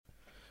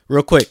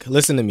Real quick,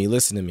 listen to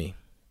me.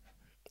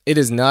 It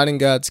is not in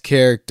God's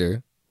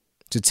character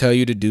to tell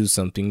you to do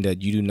something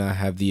that you do not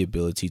have the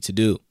ability to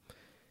do.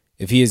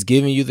 If he has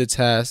given you the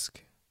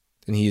task,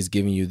 then he has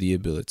given you the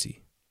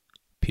ability.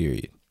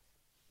 Period.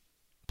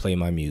 Play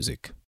my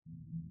music.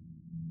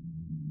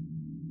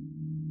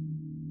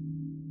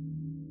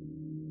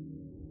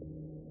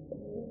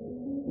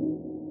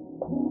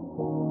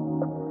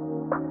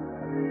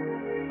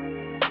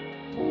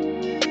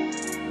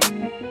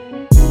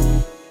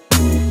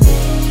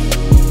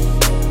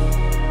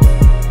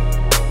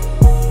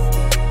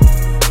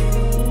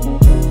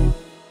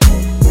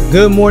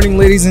 Good morning,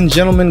 ladies and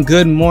gentlemen.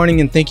 Good morning,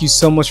 and thank you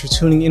so much for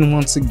tuning in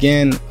once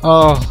again.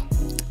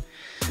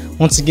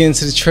 Once again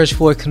to the Church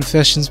Boy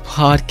Confessions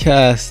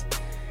podcast.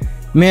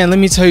 Man, let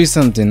me tell you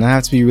something. I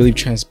have to be really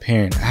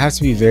transparent. I have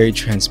to be very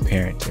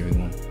transparent,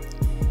 everyone.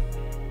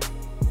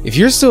 If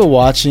you're still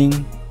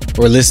watching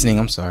or listening,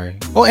 I'm sorry.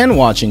 Oh, and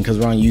watching because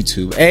we're on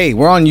YouTube. Hey,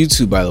 we're on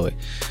YouTube, by the way.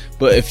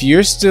 But if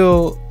you're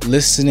still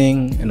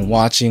listening and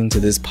watching to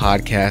this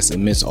podcast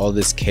amidst all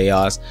this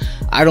chaos,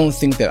 I don't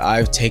think that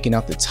I've taken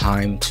out the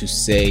time to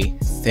say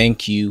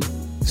thank you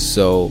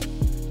so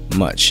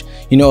much.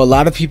 You know, a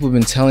lot of people have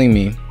been telling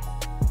me,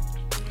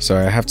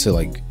 sorry, I have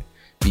to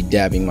be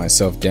dabbing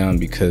myself down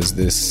because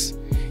this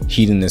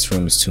heat in this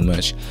room is too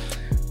much.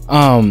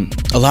 A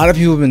lot of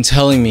people have been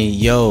telling me,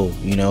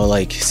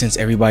 since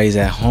everybody's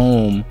at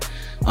home,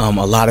 a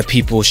lot of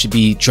people should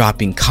be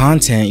dropping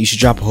content. You should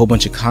drop a whole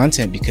bunch of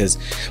content because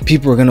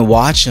people are going to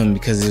watch them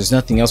because there's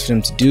nothing else for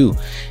them to do.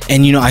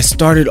 And, I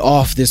started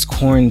off this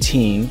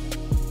quarantine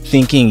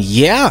thinking,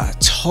 yeah,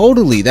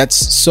 totally. That's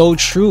so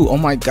true. Oh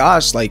my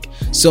gosh.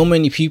 So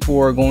many people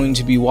are going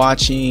to be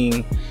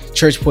watching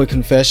Church Boy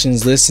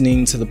Confessions,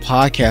 listening to the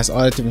podcast,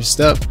 all that different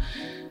stuff.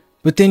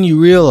 But then you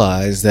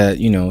realize that,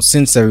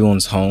 since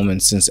everyone's home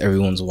and since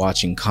everyone's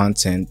watching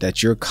content,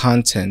 that your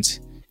content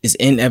is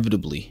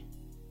inevitably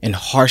and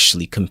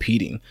harshly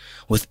competing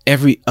with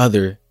every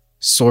other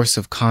source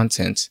of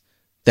content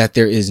that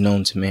there is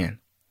known to man.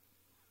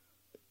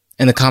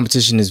 And the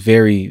competition is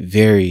very,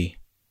 very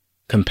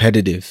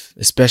competitive,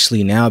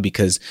 especially now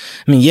because,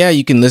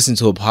 you can listen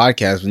to a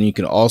podcast, but you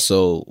can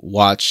also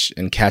watch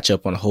and catch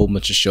up on a whole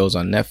bunch of shows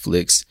on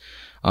Netflix.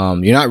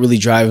 You're not really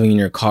driving in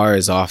your car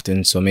as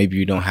often, so maybe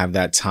you don't have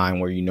that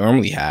time where you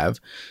normally have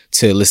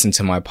to listen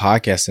to my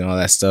podcast and all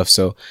that stuff.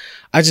 So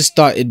I just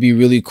thought it'd be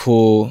really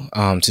cool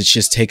to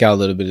just take out a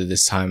little bit of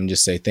this time and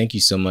just say thank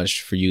you so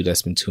much for you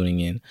that's been tuning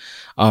in.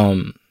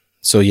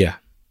 So yeah,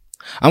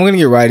 I'm going to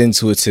get right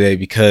into it today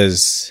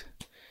because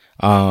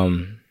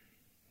I'm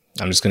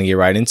just going to get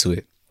right into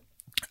it.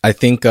 I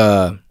think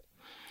currently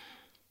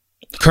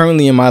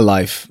in my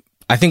life,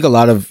 I think a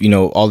lot of,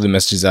 all the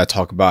messages I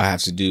talk about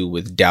have to do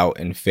with doubt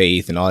and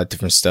faith and all that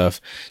different stuff,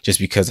 just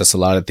because that's a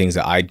lot of things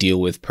that I deal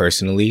with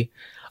personally.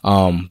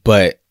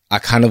 But I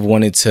kind of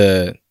wanted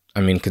to,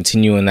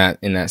 continue in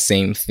that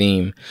same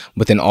theme,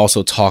 but then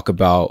also talk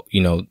about,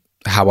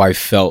 how I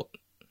felt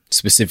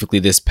specifically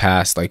this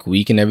past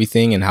week and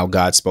everything, and how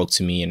God spoke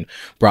to me and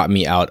brought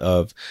me out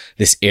of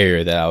this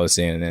area that I was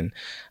in. And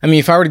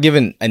if I were to give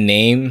a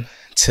name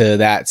to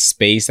that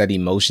space, that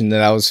emotion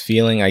that I was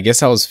feeling, I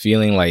guess I was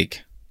feeling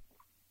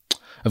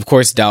of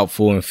course,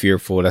 doubtful and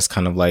fearful. That's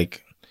kind of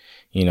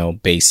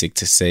basic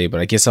to say,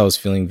 but I guess I was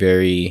feeling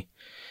very,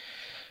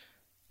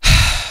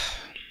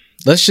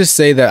 let's just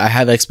say that I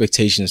have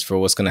expectations for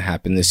what's going to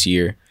happen this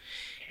year.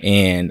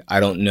 And I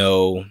don't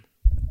know.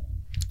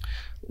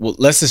 Well,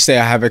 let's just say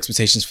I have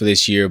expectations for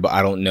this year, but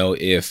I don't know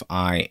if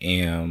I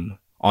am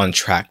on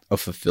track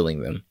of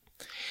fulfilling them.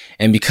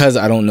 And because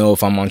I don't know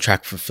if I'm on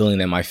track for fulfilling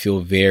them, I feel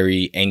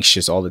very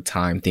anxious all the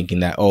time, thinking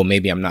that,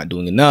 maybe I'm not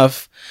doing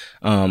enough,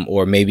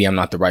 or maybe I'm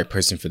not the right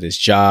person for this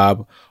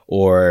job,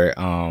 or,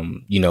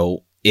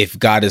 if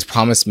God has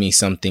promised me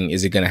something,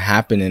 is it going to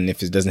happen? And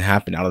if it doesn't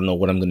happen, I don't know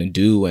what I'm going to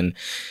do. And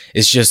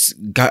it's just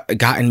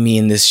gotten me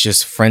in this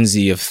just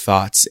frenzy of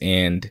thoughts.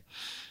 And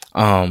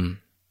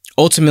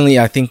ultimately,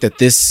 I think that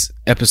this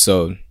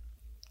episode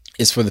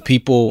is for the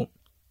people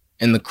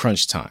in the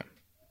crunch time.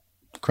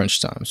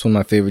 Crunch Time. It's one of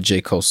my favorite J.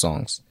 Cole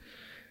songs.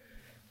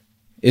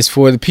 It's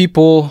for the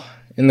people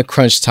in the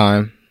crunch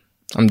time.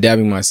 I'm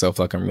dabbing myself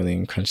like I'm really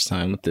in crunch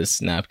time with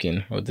this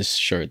napkin or this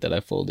shirt that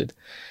I folded.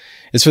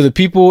 It's for the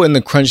people in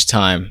the crunch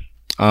time.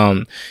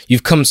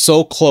 You've come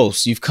so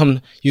close. You've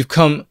come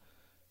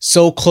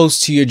so close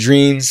to your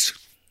dreams.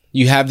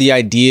 You have the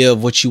idea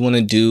of what you want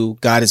to do.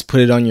 God has put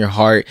it on your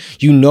heart.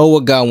 You know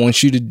what God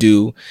wants you to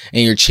do,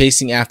 and you're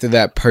chasing after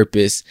that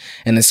purpose.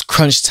 And it's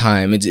crunch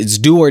time. It's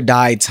do or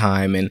die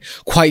time. And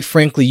quite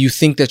frankly, you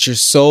think that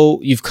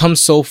you've come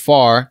so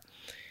far,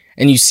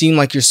 and you seem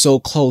like you're so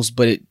close,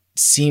 but it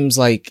seems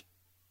like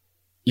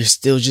you're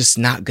still just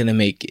not gonna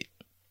make it.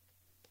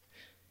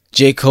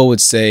 J. Cole would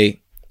say,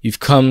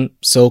 "You've come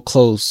so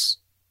close,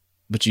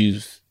 but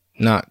you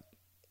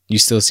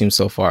still seem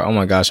so far." Oh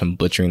my gosh, I'm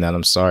butchering that.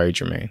 I'm sorry,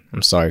 Jermaine.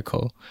 I'm sorry,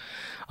 Cole.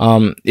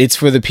 It's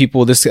for the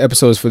people. This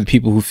episode is for the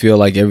people who feel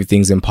like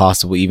everything's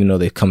impossible, even though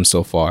they've come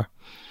so far.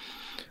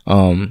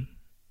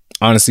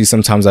 Honestly,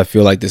 sometimes I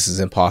feel like this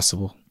is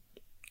impossible.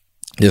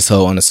 this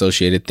whole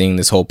unassociated thing,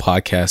 this whole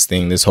podcast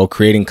thing, this whole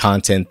creating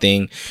content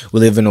thing. We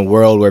live in a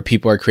world where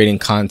people are creating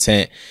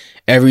content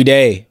every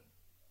day.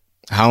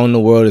 How in the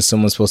world is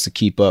someone supposed to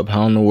keep up?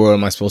 How in the world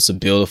am I supposed to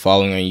build a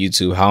following on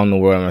YouTube? How in the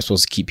world am I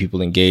supposed to keep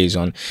people engaged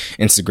on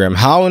Instagram?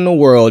 How in the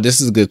world,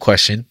 this is a good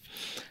question,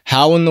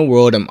 how in the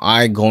world am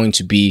I going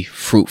to be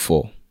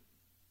fruitful?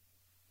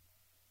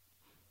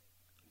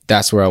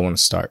 That's where I want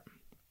to start.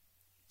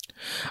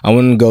 I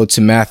want to go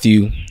to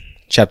Matthew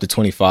chapter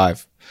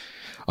 25.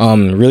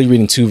 Really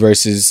reading 2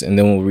 verses, and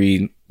then we'll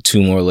read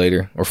 2 more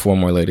later, or 4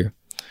 more later.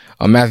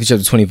 Matthew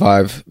chapter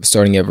 25,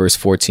 starting at verse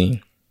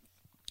 14.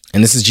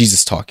 And this is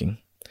Jesus talking.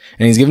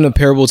 And he's giving a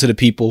parable to the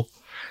people.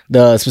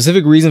 The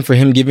specific reason for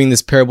him giving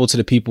this parable to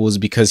the people was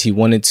because he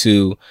wanted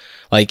to,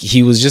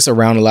 he was just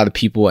around a lot of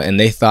people, and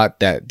they thought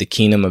that the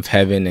kingdom of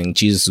heaven and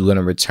Jesus was going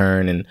to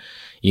return, and,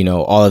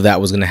 all of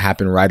that was going to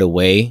happen right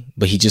away.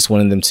 But he just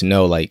wanted them to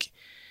know,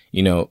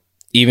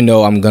 even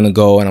though I'm going to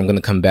go and I'm going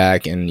to come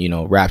back and,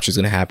 rapture's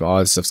going to happen, all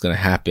this stuff's going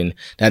to happen,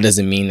 that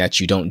doesn't mean that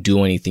you don't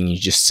do anything. You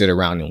just sit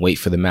around and wait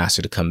for the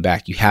master to come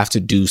back. You have to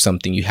do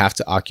something. You have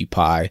to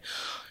occupy.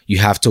 You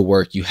have to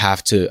work. You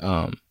have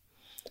to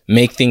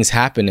make things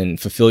happen and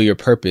fulfill your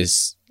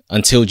purpose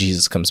until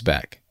Jesus comes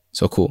back.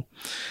 So cool.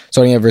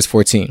 Starting at verse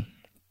 14.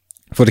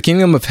 For the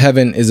kingdom of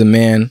heaven is a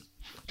man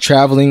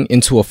traveling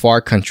into a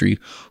far country,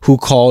 who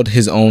called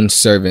his own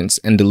servants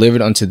and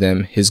delivered unto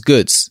them his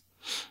goods.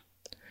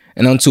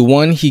 And unto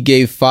one he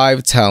gave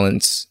 5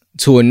 talents,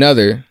 to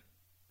another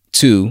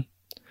 2,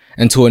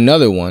 and to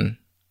another 1,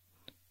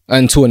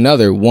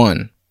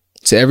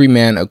 to every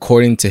man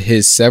according to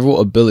his several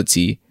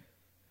ability,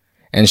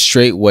 and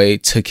straightway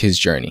took his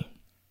journey.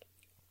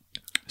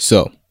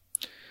 So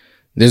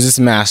there's this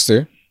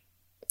master,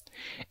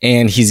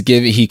 and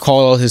he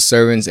called all his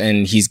servants,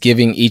 and he's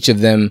giving each of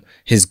them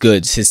his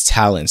goods, his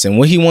talents, and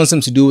what he wants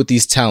them to do with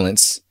these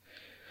talents.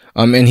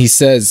 And he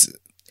says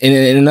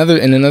in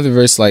another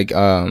verse, like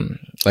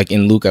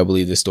in Luke, I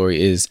believe the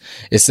story is,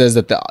 it says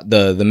that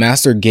the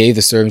master gave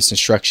the servants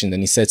instruction,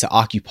 and he said to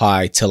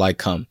occupy till I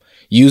come.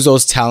 Use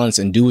those talents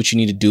and do what you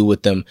need to do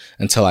with them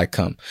until I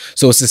come.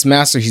 So it's this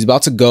master, he's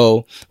about to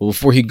go, but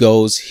before he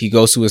goes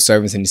to his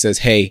servants and he says,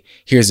 hey,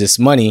 here's this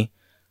money.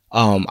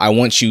 I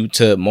want you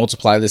to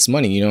multiply this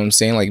money. You know what I'm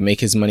saying?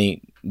 Make his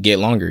money get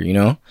longer,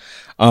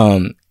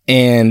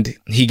 and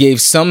he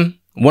gave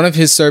one of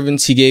his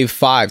servants, he gave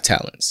 5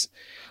 talents.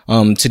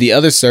 To the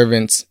other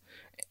servants,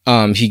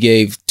 he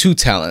gave 2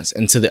 talents,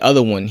 and to the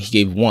other one, he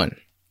gave 1.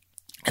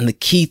 And the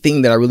key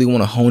thing that I really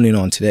want to hone in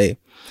on today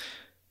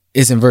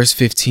is in verse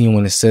 15,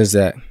 when it says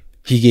that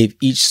he gave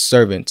each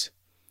servant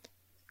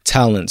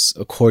talents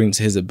according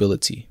to his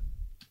ability.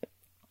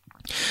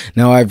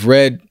 Now, I've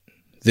read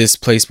this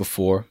place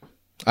before.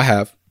 I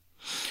have.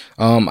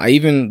 I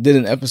even did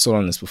an episode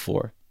on this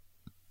before.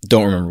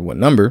 Don't remember what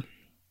number,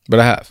 but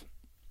I have.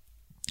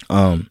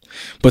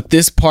 But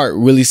this part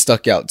really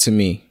stuck out to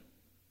me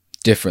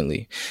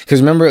differently, because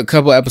remember a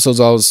couple episodes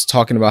I was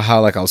talking about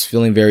how I was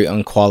feeling very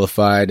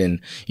unqualified, and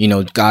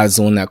God's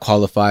the one that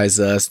qualifies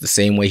us the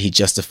same way he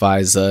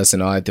justifies us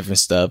and all that different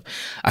stuff.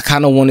 I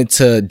kind of wanted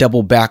to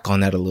double back on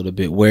that a little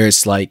bit, where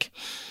it's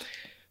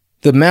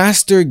the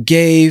master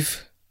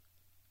gave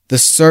the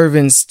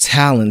servants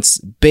talents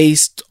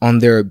based on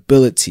their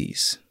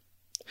abilities.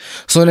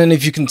 So then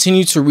if you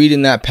continue to read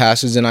in that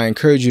passage, and I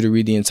encourage you to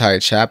read the entire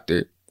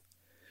chapter,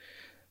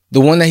 the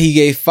one that he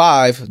gave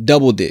 5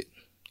 doubled it.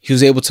 He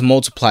was able to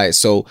multiply it,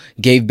 so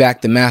gave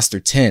back the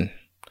master 10.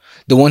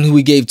 The one who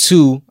he gave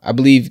 2, I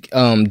believe,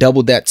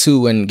 doubled that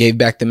 2 and gave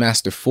back the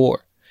master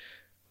 4.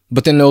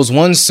 But then there was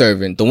one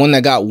servant, the one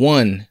that got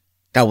 1,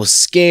 that was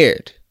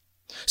scared.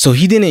 So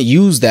he didn't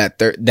use that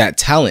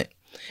talent.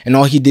 And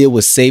all he did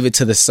was save it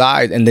to the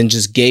side, and then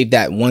just gave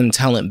that 1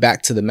 talent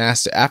back to the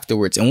master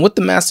afterwards. And what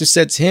the master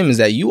said to him is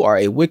that you are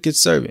a wicked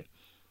servant.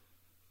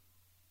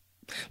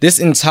 This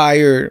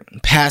entire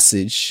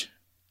passage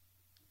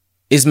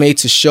is made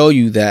to show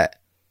you that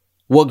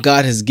what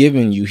God has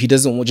given you, he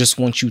doesn't just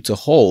want you to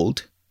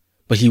hold,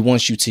 but he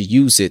wants you to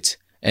use it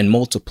and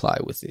multiply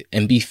with it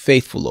and be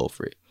faithful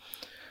over it.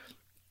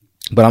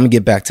 But I'm going to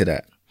get back to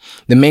that.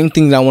 The main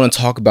thing that I want to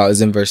talk about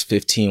is in verse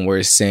 15, where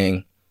it's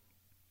saying,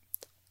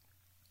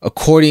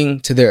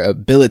 according to their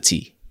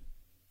ability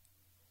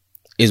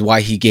is why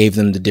he gave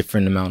them the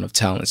different amount of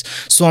talents.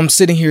 So I'm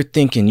sitting here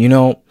thinking,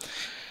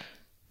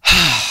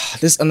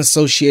 this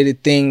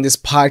unassociated thing, this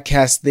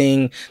podcast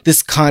thing,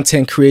 this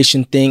content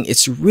creation thing,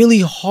 it's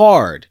really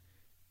hard.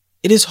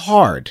 It is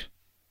hard.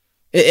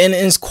 And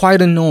it's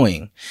quite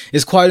annoying.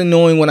 It's quite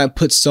annoying when I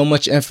put so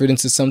much effort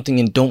into something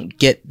and don't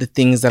get the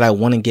things that I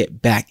want to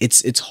get back.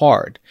 It's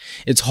hard.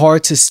 It's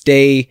hard to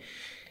stay,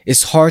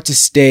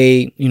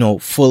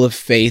 full of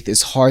faith.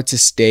 It's hard to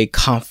stay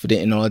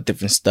confident in all that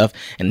different stuff.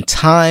 And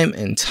time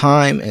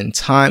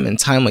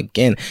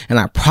again. And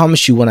I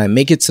promise you, when I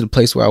make it to the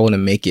place where I want to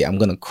make it, I'm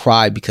going to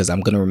cry, because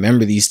I'm going to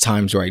remember these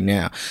times right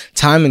now.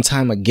 Time and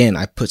time again,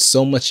 I put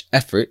so much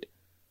effort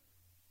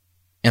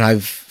and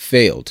I've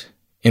failed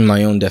in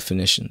my own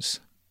definitions.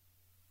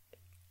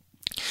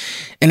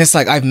 And it's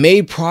like, I've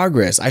made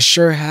progress. I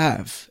sure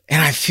have.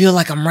 And I feel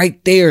like I'm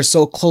right there,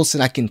 so close,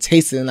 and I can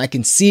taste it and I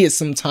can see it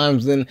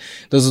sometimes. Then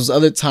there's those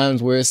other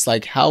times where it's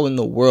like, how in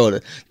the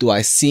world do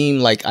I seem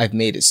like I've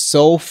made it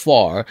so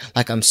far,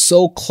 like I'm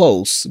so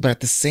close, but at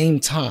the same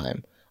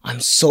time,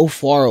 I'm so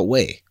far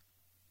away.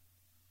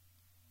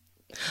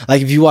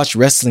 Like if you watch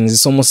wrestling,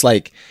 it's almost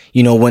like,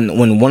 you know,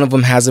 when one of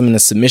them has them in a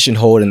submission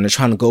hold and they're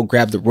trying to go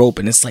grab the rope,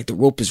 and it's like the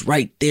rope is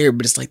right there,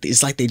 but it's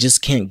like they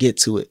just can't get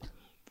to it.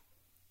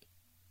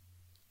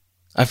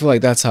 I feel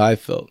like that's how I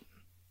felt.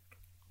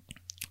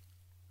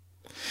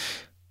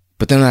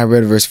 But then I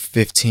read verse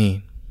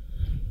 15.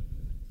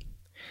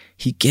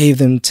 He gave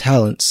them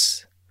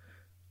talents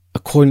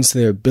according to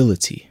their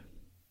ability.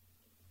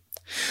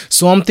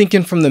 So I'm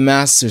thinking from the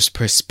master's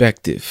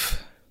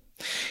perspective.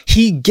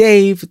 He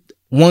gave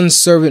one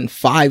servant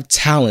 5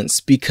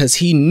 talents because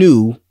he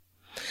knew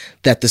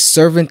that the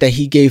servant that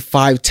he gave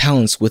 5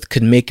 talents with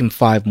could make him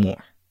 5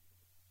 more.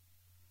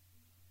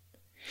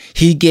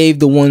 He gave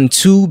the one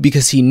 2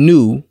 because he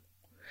knew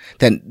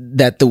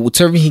that the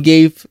servant he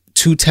gave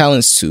 2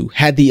 talents to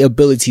had the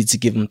ability to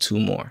give him 2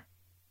 more.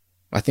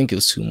 I think it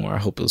was 2 more. I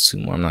hope it was 2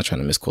 more. I'm not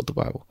trying to misquote the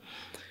Bible.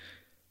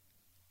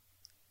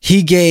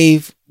 He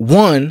gave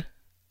 1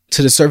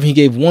 to the servant he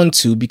gave 1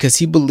 to because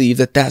he believed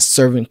that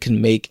servant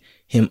can make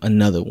him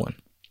another one.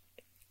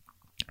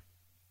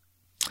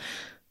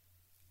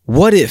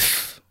 What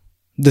if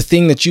the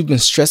thing that you've been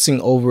stressing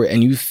over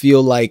and you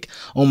feel like,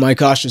 oh my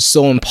gosh, it's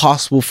so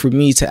impossible for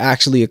me to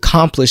actually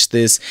accomplish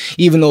this,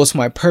 even though it's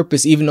my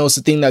purpose, even though it's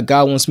the thing that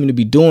God wants me to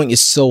be doing,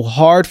 is so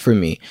hard for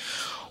me.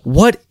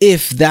 What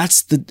if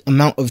that's the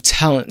amount of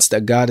talents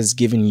that God has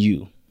given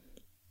you?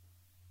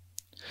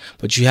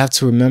 But you have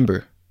to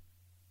remember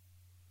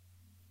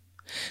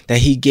that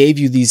he gave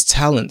you these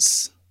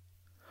talents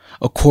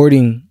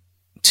according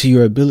to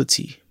your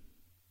ability.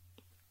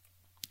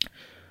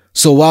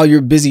 So while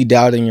you're busy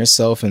doubting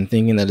yourself and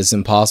thinking that it's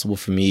impossible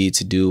for me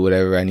to do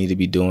whatever I need to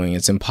be doing,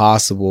 it's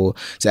impossible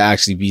to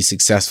actually be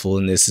successful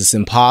in this, it's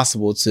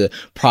impossible to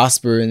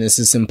prosper in this,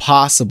 it's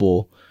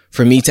impossible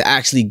for me to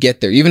actually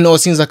get there. Even though it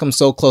seems like I'm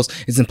so close,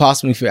 it's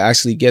impossible for me to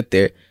actually get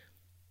there.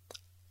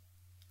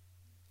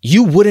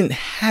 You wouldn't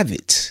have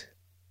it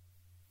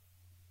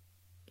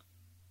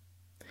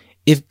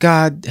if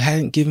God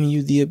hadn't given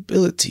you the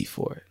ability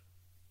for it.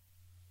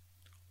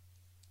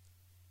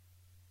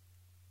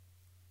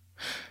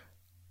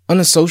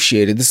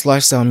 Unassociated, this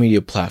lifestyle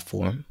media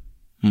platform,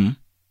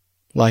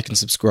 like and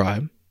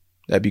subscribe,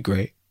 that'd be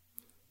great.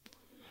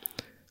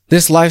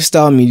 This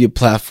lifestyle media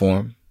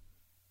platform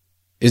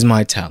is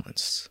my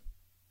talents.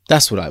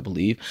 That's what I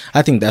believe.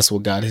 I think that's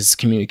what God has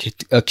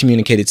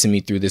communicated to me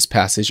through this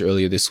passage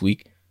earlier this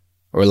week,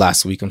 or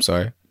last week, I'm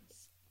sorry.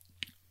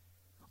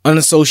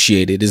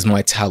 Unassociated is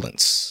my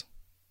talents.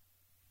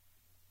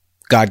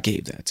 God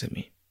gave that to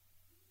me.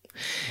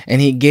 And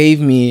he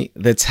gave me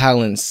the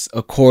talents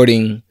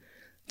according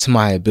to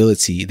my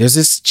ability. There's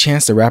this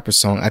Chance the Rapper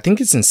song. I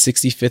think it's in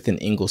 65th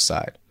and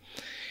Ingleside.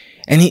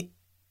 And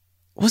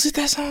was it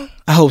that song?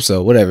 I hope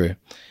so. Whatever.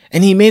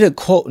 And he made a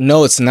quote.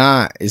 No, it's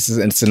not.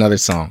 It's another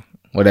song.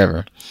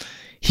 Whatever.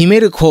 He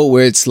made a quote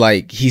where it's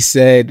like, he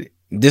said,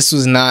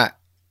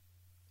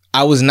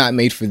 I was not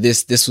made for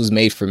this. This was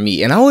made for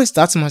me. And I always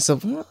thought to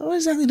myself, what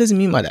exactly does he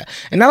mean by that?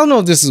 And I don't know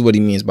if this is what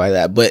he means by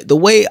that, but the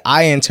way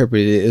I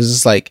interpreted it is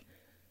just like,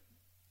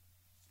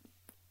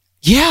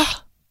 yeah,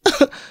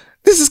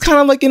 this is kind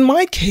of like in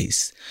my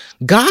case.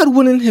 God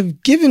wouldn't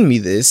have given me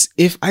this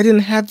if I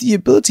didn't have the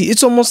ability.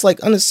 It's almost like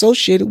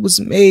Unassociated was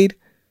made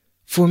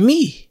for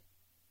me,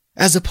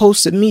 as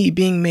opposed to me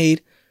being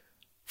made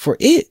for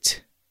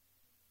it.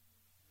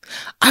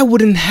 I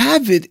wouldn't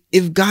have it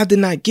if God did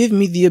not give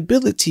me the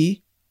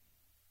ability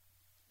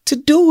to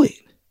do it,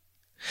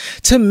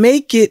 to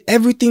make it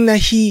everything that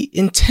he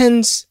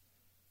intends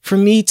for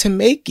me to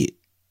make it.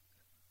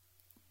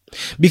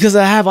 Because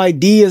I have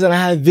ideas and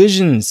I have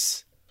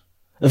visions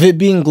of it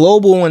being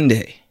global one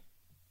day,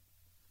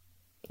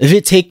 of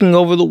it taking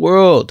over the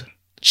world,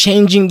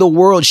 changing the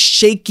world,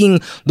 shaking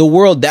the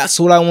world. That's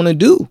what I want to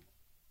do.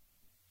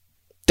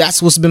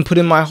 That's what's been put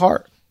in my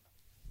heart.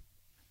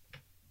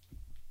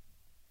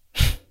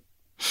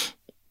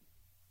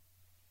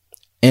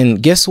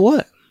 And guess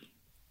what?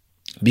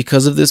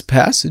 Because of this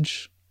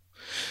passage,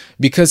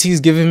 because he's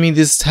given me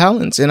these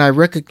talents and I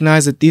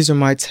recognize that these are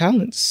my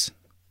talents,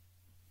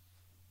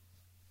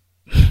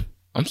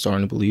 I'm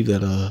starting to believe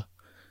that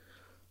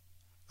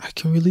I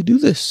can really do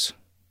this.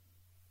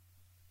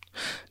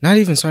 Not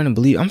even starting to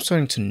believe, I'm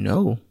starting to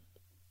know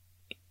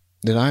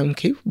that I'm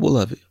capable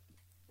of it.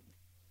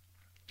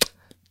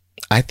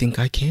 I think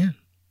I can.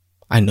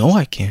 I know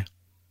I can.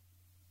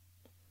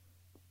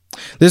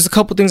 There's a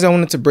couple things I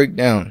wanted to break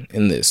down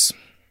in this.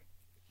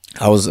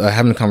 I was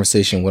having a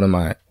conversation with one of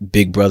my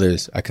big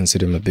brothers. I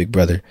consider him a big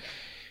brother,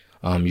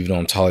 even though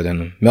I'm taller than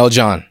him. Mel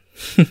John.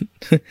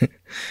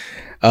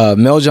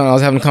 Mel John, I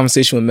was having a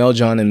conversation with Mel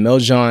John, and Mel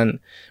John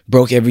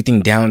broke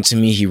everything down to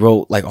me. He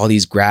wrote like all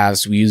these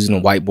graphs. We using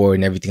a whiteboard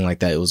and everything like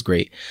that. It was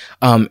great.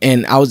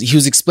 And he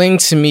was explaining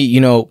to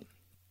me,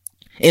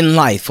 in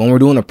life, when we're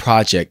doing a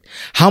project,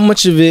 how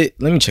much of it,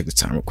 let me check the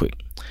time real quick.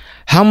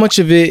 How much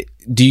of it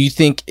do you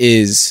think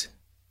is,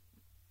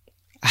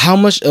 how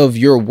much of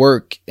your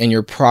work and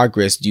your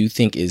progress do you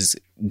think is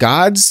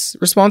God's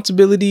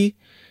responsibility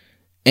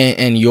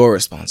and your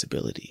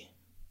responsibility?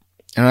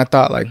 And I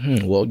thought like,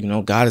 well,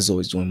 God is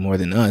always doing more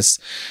than us.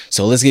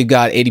 So let's give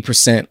God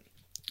 80%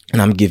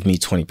 and I'm give me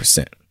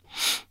 20%.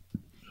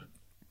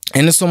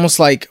 And it's almost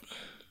like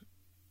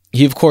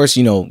he, of course,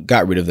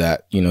 got rid of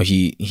that.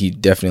 He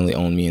definitely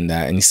owned me in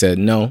that. And he said,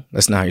 no,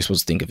 that's not how you're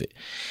supposed to think of it.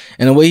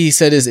 And the way he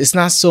said is, it's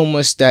not so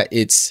much that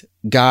it's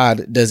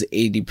God does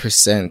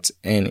 80%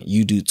 and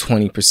you do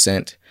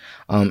 20%.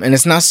 And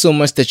it's not so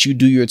much that you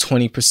do your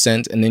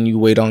 20% and then you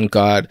wait on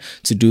God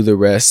to do the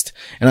rest.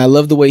 And I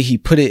love the way he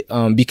put it,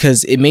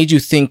 because it made you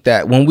think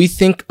that when we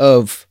think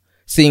of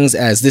things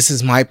as this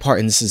is my part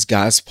and this is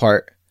God's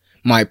part,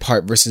 my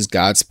part versus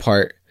God's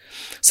part,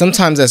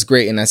 sometimes that's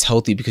great and that's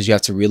healthy, because you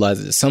have to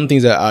realize that some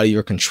things are out of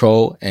your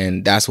control,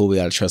 and that's what we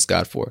got to trust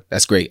God for.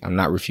 That's great. I'm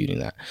not refuting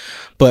that.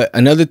 But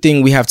another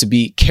thing we have to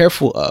be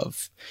careful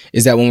of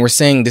is that when we're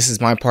saying this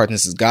is my part and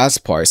this is God's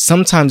part,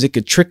 sometimes it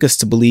could trick us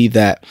to believe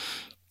that,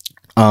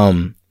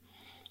 I'm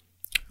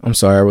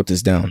sorry, I wrote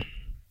this down.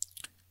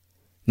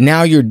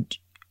 Now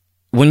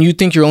when you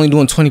think you're only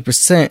doing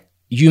 20%,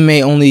 you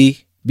may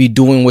only be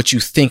doing what you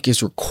think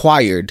is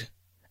required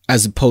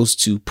as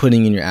opposed to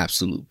putting in your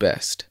absolute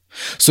best.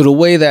 So the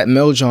way that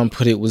Meldron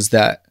put it was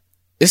that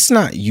it's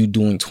not you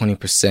doing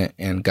 20%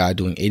 and God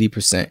doing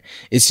 80%.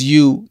 It's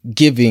you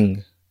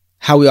giving,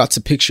 how we ought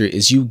to picture it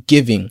is you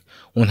giving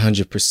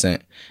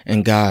 100%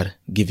 and God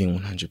giving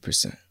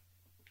 100%.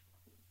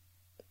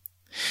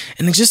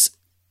 And then just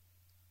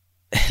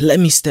let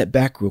me step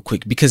back real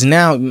quick, because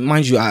now,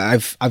 mind you,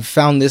 I've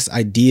found this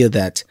idea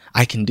that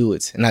I can do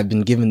it, and I've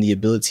been given the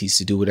abilities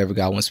to do whatever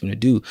God wants me to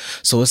do.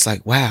 So it's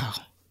like, wow,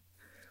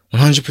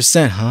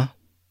 100%, huh?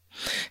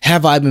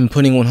 Have I been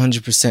putting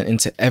 100%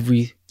 into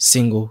every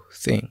single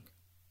thing?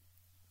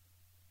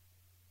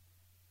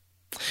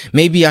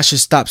 Maybe I should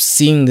stop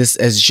seeing this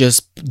as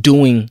just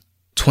doing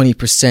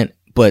 20%,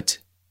 but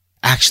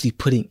actually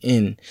putting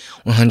in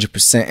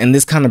 100%. And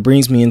this kind of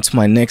brings me into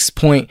my next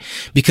point,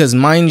 because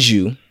mind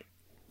you,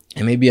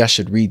 and maybe I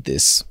should read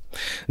this.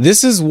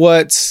 This is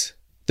what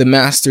the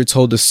master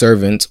told the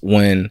servant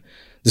when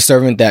the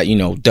servant that,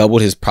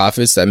 doubled his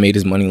profits, that made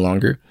his money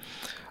longer.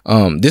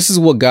 This is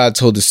what God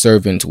told the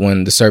servant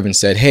when the servant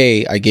said,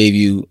 hey, I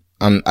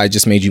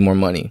just made you more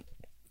money.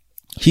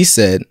 He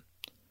said,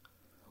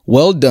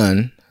 well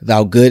done,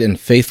 thou good and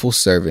faithful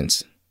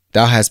servant.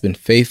 Thou hast been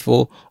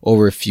faithful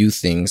over a few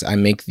things. I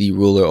make thee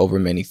ruler over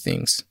many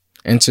things.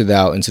 Enter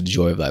thou into the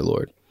joy of thy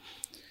Lord.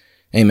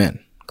 Amen.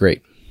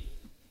 Great.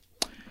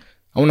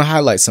 I want to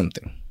highlight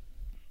something,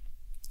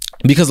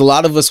 because a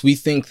lot of us, we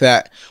think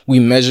that we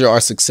measure our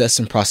success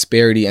and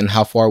prosperity and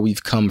how far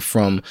we've come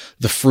from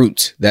the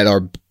fruit that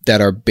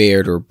are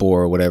bared or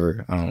bore or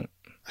whatever. I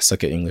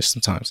suck at English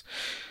sometimes.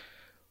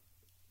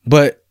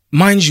 But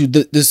mind you,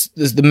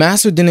 the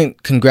master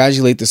didn't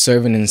congratulate the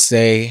servant and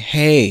say,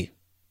 hey,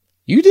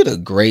 you did a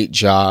great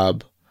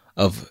job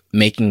of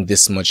making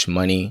this much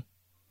money.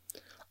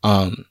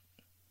 You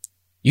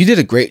did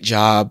a great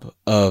job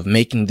of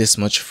making this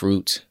much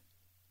fruit.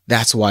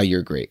 That's why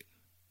you're great.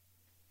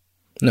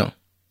 No.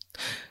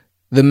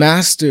 The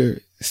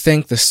master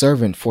thanked the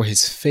servant for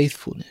his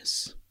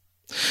faithfulness.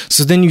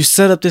 So then you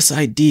set up this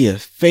idea,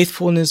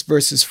 faithfulness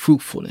versus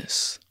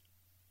fruitfulness.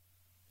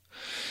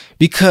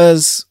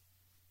 Because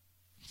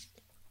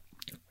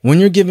when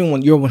you're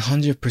giving your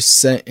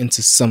 100%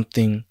 into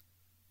something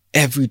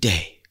every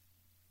day,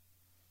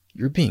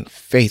 you're being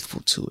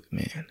faithful to it,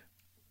 man.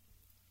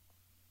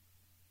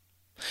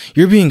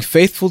 You're being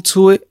faithful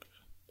to it.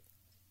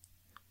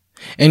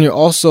 And you're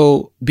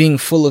also being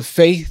full of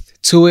faith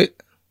to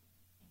it.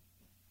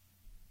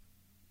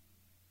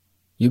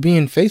 You're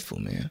being faithful,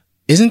 man.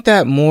 Isn't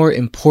that more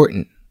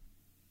important?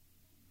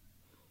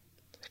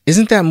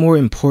 Isn't that more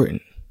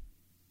important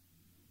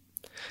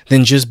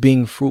than just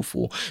being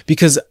fruitful?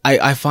 Because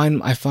I find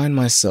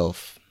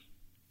myself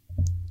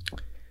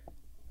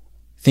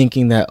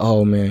thinking that,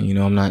 oh man,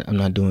 I'm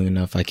not doing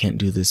enough. I can't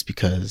do this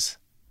because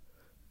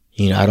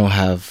I don't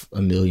have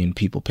a million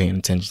people paying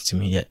attention to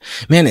me yet.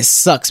 Man, it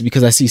sucks,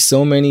 because I see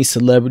so many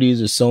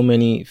celebrities or so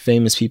many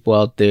famous people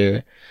out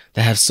there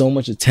that have so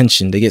much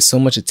attention. They get so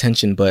much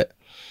attention, but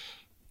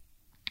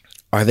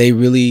are they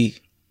really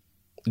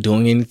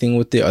doing anything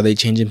with it? Are they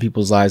changing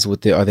people's lives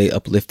with it? Are they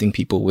uplifting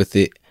people with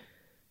it?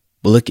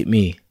 But look at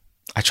me.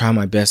 I try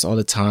my best all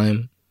the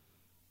time,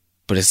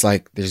 but it's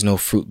like there's no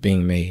fruit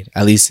being made.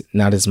 At least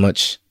not as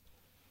much.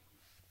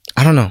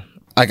 I don't know.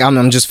 Like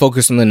I'm just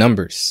focused on the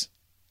numbers,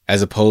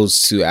 as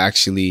opposed to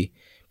actually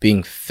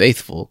being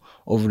faithful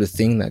over the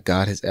thing that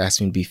God has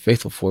asked me to be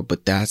faithful for.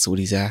 But that's what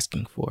he's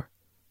asking for.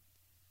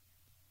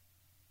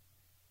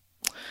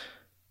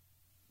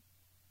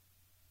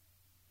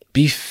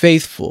 Be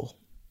faithful.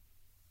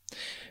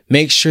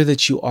 Make sure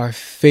that you are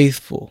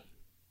faithful.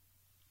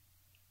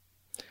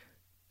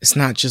 It's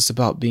not just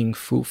about being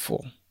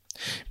fruitful.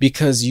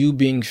 Because you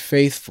being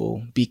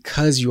faithful,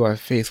 because you are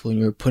faithful and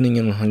you're putting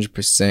in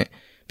 100%,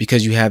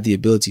 because you have the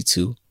ability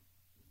to,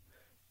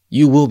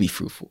 you will be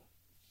fruitful.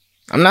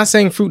 I'm not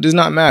saying fruit does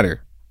not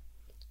matter,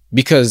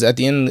 because at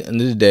the end of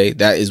the day,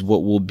 that is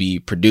what will be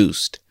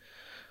produced.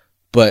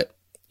 But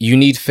you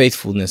need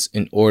faithfulness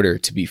in order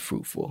to be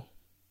fruitful.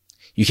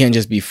 You can't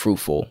just be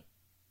fruitful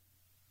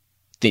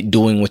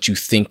doing what you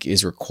think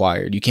is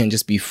required. You can't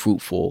just be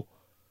fruitful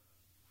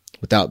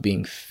without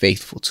being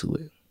faithful to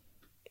it.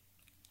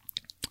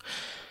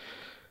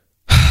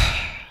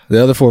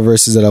 The other 4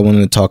 verses that I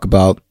wanted to talk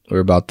about were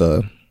about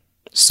the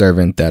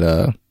servant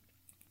that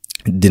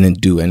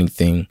didn't do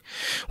anything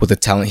with the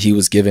talent he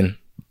was given.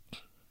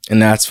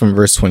 And that's from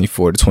verse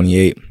 24 to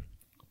 28.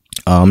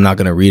 I'm not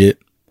going to read it,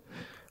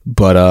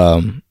 but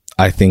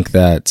I think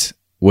that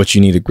what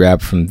you need to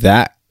grab from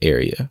that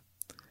area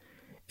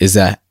is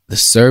that the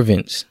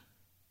servant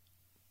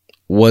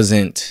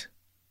wasn't,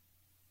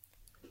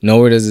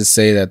 nowhere does it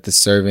say that the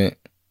servant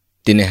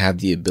didn't have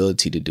the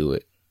ability to do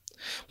it.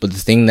 But the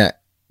thing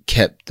that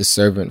kept the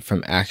servant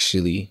from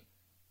actually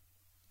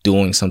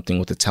doing something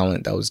with the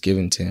talent that was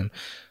given to him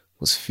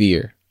was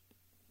fear.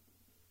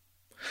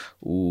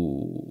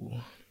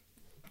 Ooh.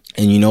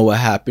 And you know what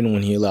happened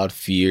when he allowed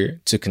fear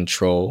to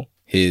control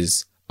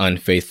his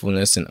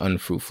unfaithfulness and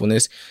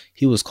unfruitfulness?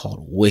 He was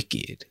called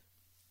wicked.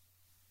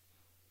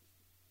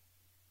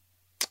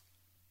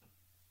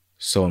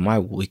 So am I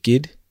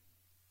wicked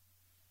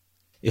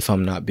if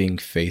I'm not being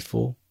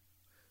faithful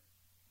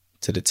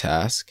to the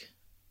task?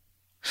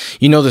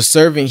 You know, the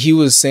servant, he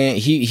was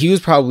saying, he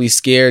was probably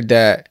scared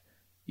that,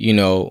 you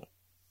know,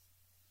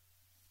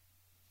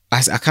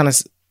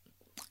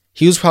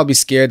 he was probably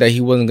scared that he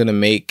wasn't going to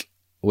make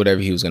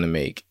whatever he was going to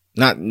make.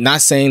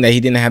 Not saying that he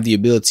didn't have the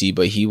ability,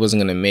 but he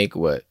wasn't going to make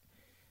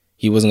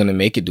he wasn't going to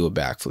make it do a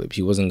backflip.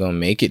 He wasn't going to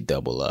make it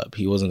double up.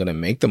 He wasn't going to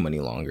make the money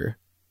longer.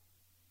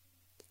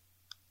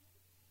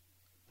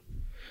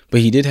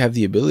 But he did have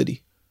the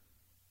ability.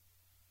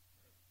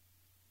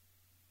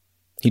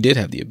 He did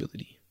have the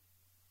ability.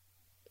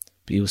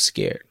 But he was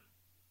scared.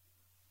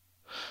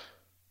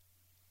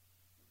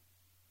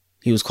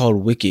 He was called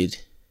wicked,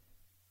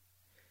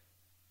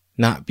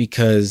 not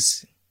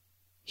because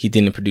he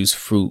didn't produce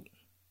fruit.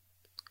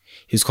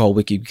 He was called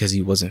wicked because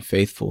he wasn't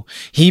faithful.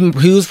 He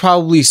was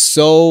probably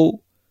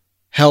so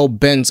hell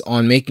bent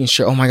on making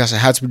sure, oh my gosh, I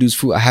have to produce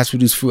fruit. I have to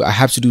produce fruit. I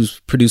have to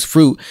produce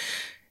fruit.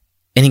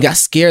 And he got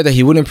scared that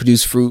he wouldn't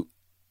produce fruit.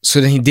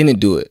 So then he didn't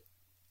do it.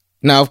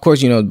 Now, of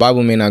course, you know, the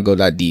Bible may not go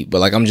that deep,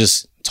 but like, I'm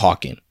just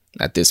talking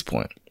at this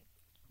point.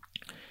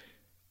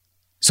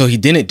 So he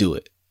didn't do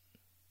it.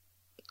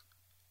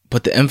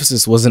 But the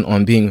emphasis wasn't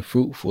on being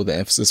fruitful. The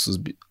emphasis was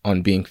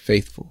on being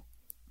faithful.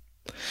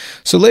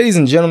 So, ladies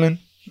and gentlemen,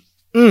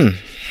 we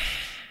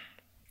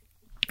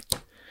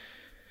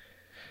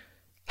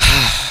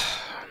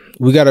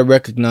got to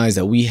recognize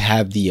that we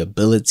have the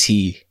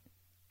ability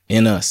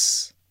in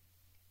us.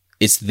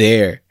 It's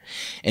there.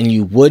 And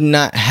you would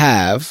not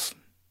have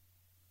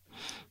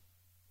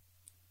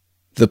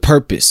the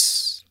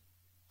purpose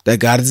that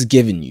God has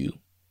given you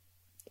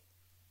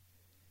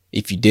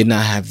if you did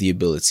not have the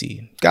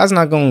ability. God's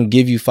not going to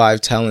give you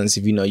 5 talents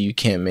if you know you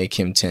can't make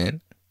him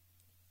 10.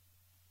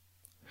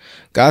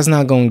 God's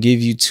not going to give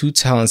you 2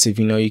 talents if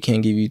you know you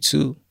can't give you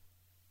 2.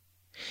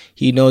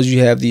 He knows you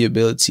have the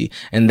ability.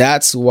 And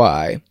that's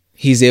why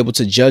he's able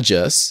to judge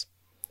us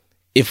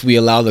if we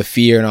allow the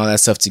fear and all that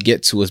stuff to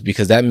get to us,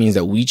 because that means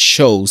that we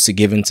chose to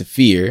give into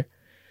fear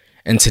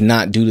and to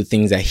not do the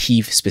things that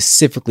he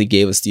specifically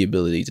gave us the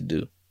ability to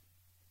do.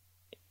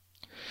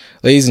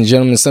 Ladies and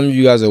gentlemen, some of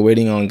you guys are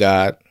waiting on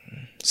God.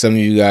 Some of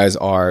you guys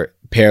are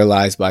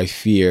paralyzed by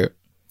fear.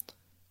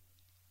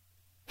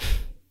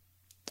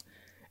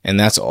 And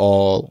that's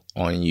all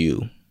on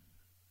you.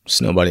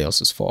 It's nobody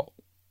else's fault.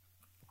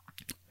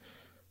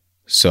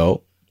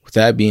 So, with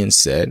that being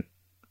said,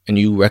 and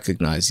you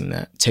recognizing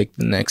that, take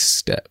the next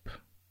step.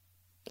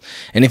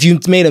 And if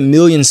you've made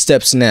 1,000,000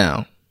 steps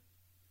now,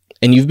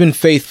 and you've been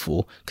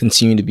faithful,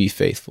 continue to be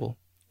faithful.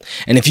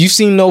 And if you've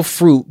seen no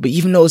fruit, but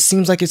even though it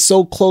seems like it's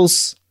so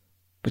close,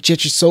 but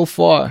yet you're so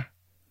far,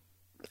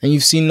 and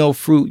you've seen no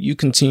fruit, you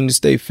continue to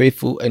stay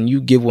faithful and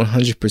you give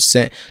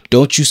 100%.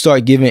 Don't you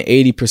start giving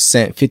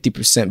 80%,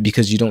 50%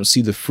 because you don't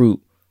see the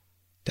fruit.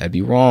 That'd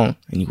be wrong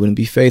and you wouldn't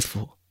be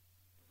faithful.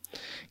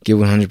 Give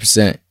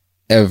 100%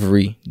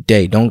 every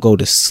day. Don't go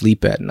to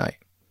sleep at night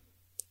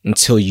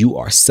until you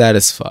are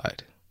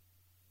satisfied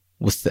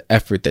with the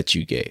effort that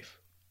you gave.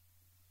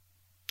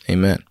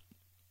 Amen.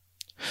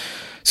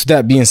 So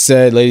that being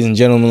said, ladies and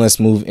gentlemen, let's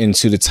move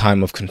into the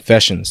time of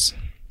confessions.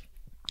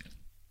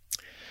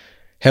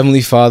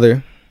 Heavenly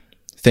Father,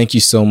 thank you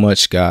so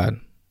much, God,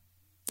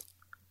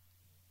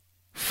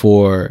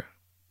 for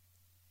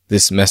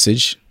this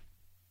message.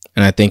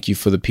 And I thank you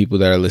for the people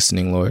that are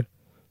listening, Lord,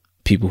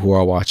 people who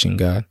are watching,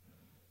 God.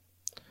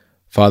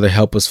 Father,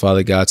 help us,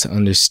 Father God, to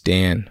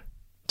understand,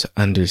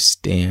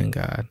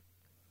 God,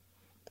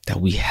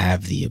 that we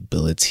have the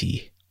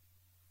ability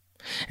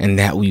and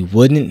that we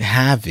wouldn't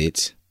have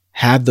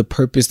the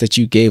purpose that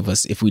you gave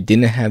us if we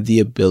didn't have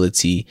the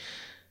ability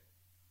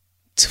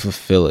to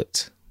fulfill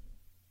it.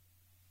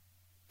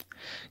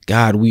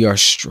 God, we are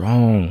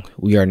strong.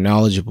 We are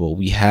knowledgeable.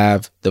 We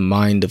have the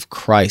mind of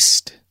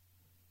Christ.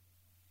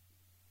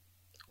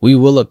 We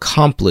will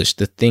accomplish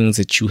the things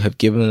that you have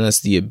given us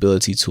the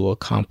ability to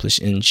accomplish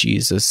in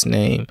Jesus'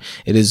 name.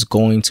 It is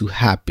going to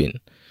happen.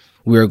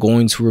 We are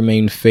going to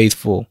remain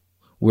faithful.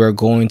 We are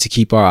going to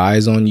keep our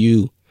eyes on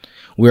you.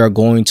 We are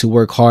going to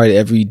work hard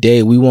every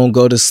day. We won't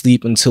go to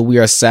sleep until we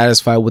are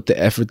satisfied with the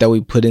effort that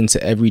we put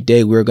into every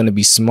day. We're going to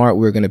be smart.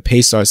 We're going to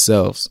pace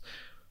ourselves.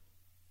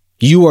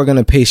 You are going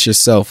to pace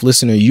yourself.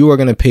 Listener, you are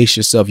going to pace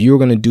yourself. You are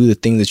going to do the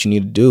things that you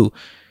need to do.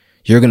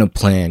 You're going to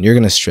plan. You're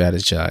going to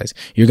strategize.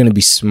 You're going to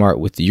be smart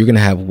with it. You're going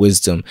to have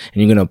wisdom, and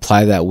you're going to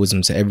apply that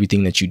wisdom to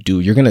everything that you do.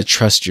 You're going to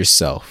trust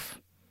yourself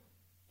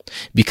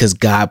because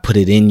God put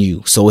it in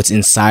you. So it's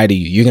inside of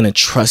you. You're going to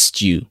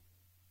trust you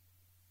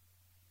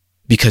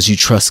because you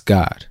trust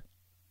God.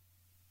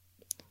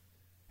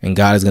 And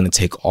God is going to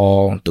take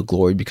all the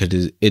glory because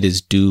it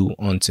is due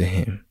unto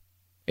him.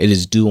 It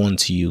is due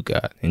unto you,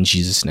 God. In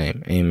Jesus'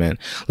 name, amen.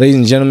 Ladies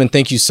and gentlemen,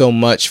 thank you so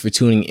much for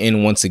tuning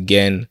in once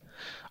again.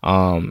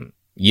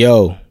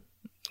 Yo,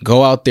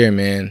 go out there,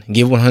 man.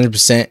 Give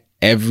 100%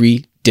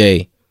 every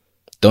day.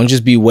 Don't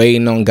just be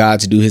waiting on God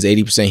to do his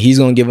 80%. He's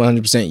going to give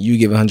 100%. You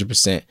give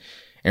 100%.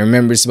 And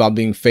remember, it's about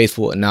being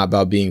faithful and not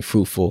about being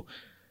fruitful.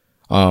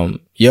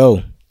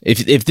 Yo,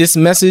 if this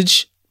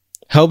message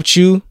helped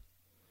you,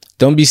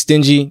 don't be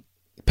stingy.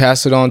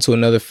 Pass it on to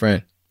another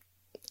friend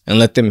and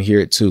let them hear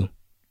it too.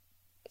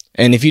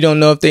 And if you don't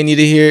know if they need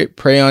to hear it,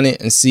 pray on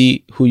it and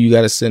see who you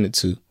got to send it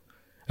to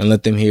and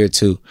let them hear it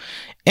too.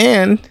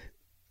 And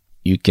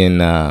you can,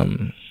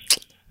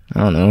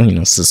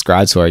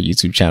 subscribe to our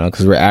YouTube channel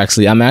because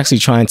I'm actually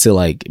trying to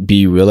like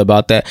be real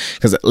about that.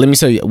 Because let me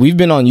tell you, we've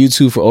been on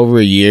YouTube for over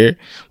a year,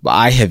 but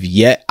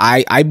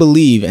I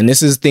believe, and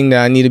this is the thing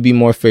that I need to be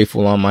more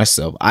faithful on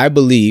myself. I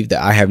believe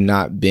that I have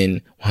not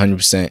been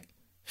 100%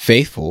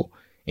 faithful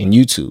in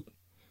YouTube.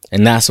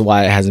 And that's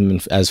why it hasn't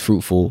been as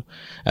fruitful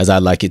as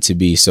I'd like it to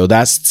be. So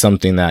that's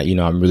something that,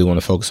 I really want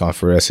to focus on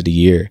for the rest of the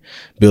year,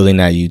 building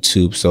that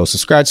YouTube. So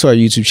subscribe to our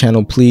YouTube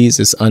channel, please.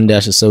 It's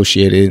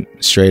Associated,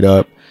 straight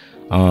up.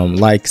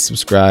 Like,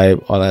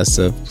 subscribe, all that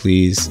stuff,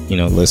 please.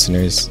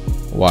 Listeners,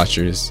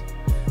 watchers.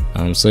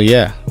 So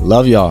yeah,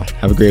 love y'all.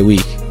 Have a great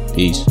week.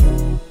 Peace.